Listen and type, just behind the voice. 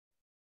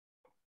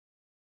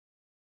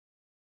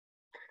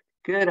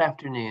Good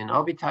afternoon.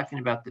 I'll be talking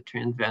about the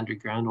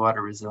Transboundary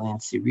Groundwater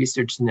Resiliency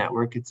Research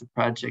Network. It's a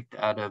project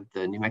out of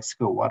the New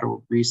Mexico Water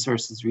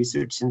Resources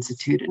Research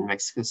Institute in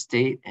Mexico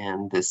State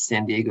and the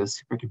San Diego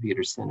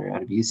Supercomputer Center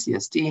out of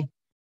UCSD.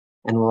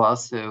 And we'll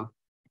also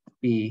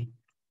be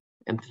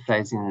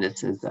emphasizing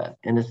this as a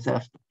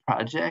NSF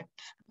project.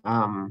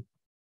 Why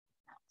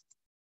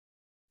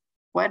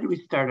did we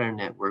start our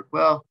network?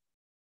 Well,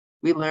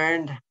 we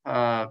learned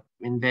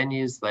in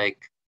venues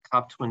like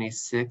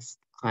COP26,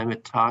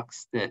 climate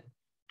talks, that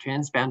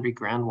transboundary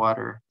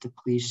groundwater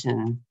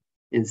depletion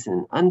is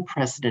an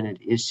unprecedented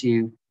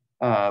issue.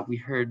 We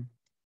heard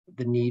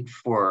the need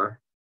for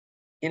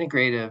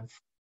integrative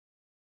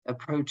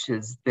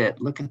approaches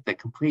that look at the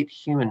complete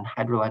human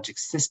hydrologic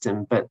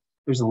system, but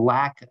there's a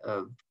lack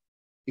of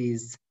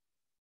these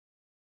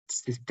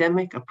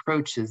systemic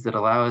approaches that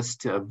allow us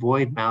to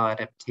avoid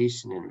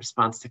maladaptation in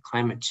response to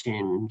climate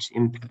change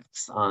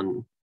impacts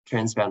on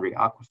transboundary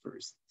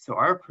aquifers. So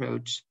our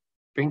approach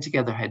brings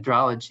together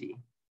hydrology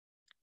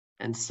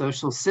and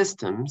social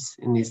systems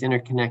in these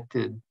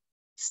interconnected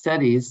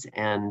studies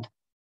and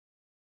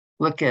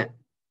look at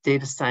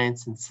data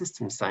science and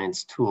system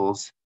science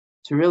tools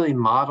to really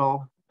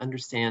model,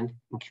 understand,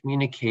 and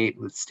communicate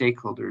with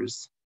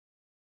stakeholders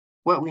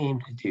what we aim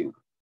to do.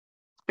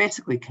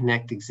 Basically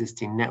connect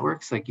existing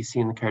networks. Like you see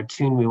in the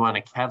cartoon, we want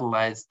to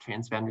catalyze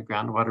transboundary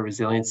groundwater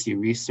resiliency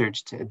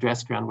research to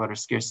address groundwater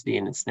scarcity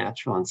and its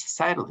natural and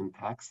societal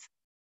impacts,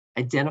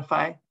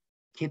 identify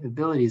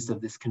capabilities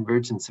of this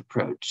convergence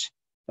approach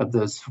of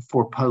those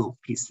four puzzle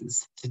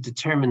pieces to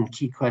determine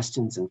key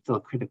questions and fill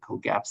critical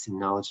gaps in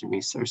knowledge and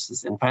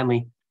resources. And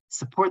finally,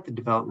 support the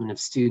development of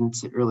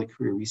students and early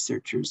career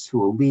researchers who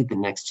will lead the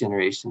next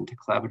generation to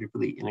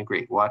collaboratively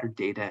integrate water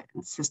data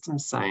and system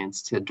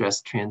science to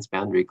address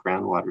transboundary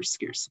groundwater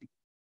scarcity.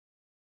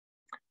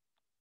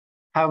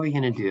 How are we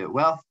going to do it?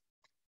 Well,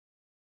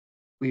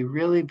 we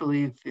really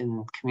believe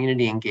in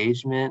community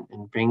engagement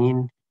and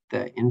bringing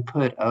the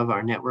input of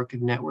our network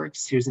of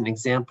networks. Here's an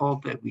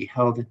example that we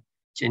held in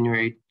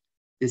January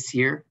this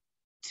year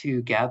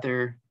to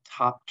gather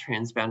top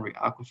transboundary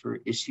aquifer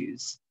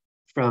issues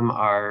from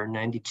our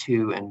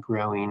 92 and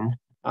growing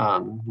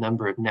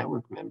number of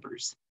network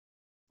members.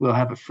 We'll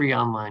have a free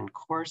online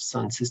course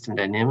on system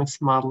dynamics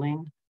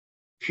modeling,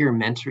 peer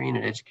mentoring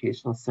and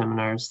educational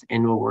seminars,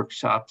 annual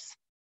workshops,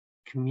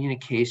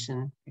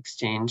 communication,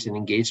 exchange, and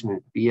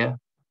engagement via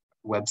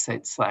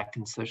website, Slack,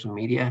 and social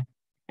media,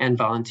 and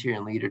volunteer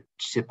and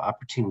leadership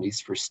opportunities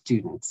for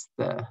students,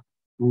 the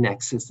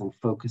nexus and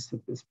focus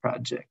of this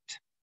project.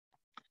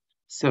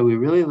 So we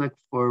really look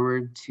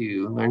forward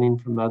to learning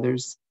from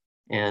others,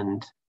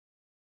 and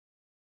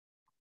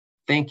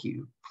thank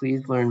you.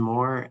 Please learn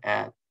more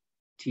at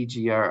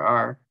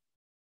TGRR,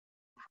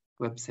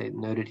 website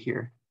noted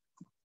here.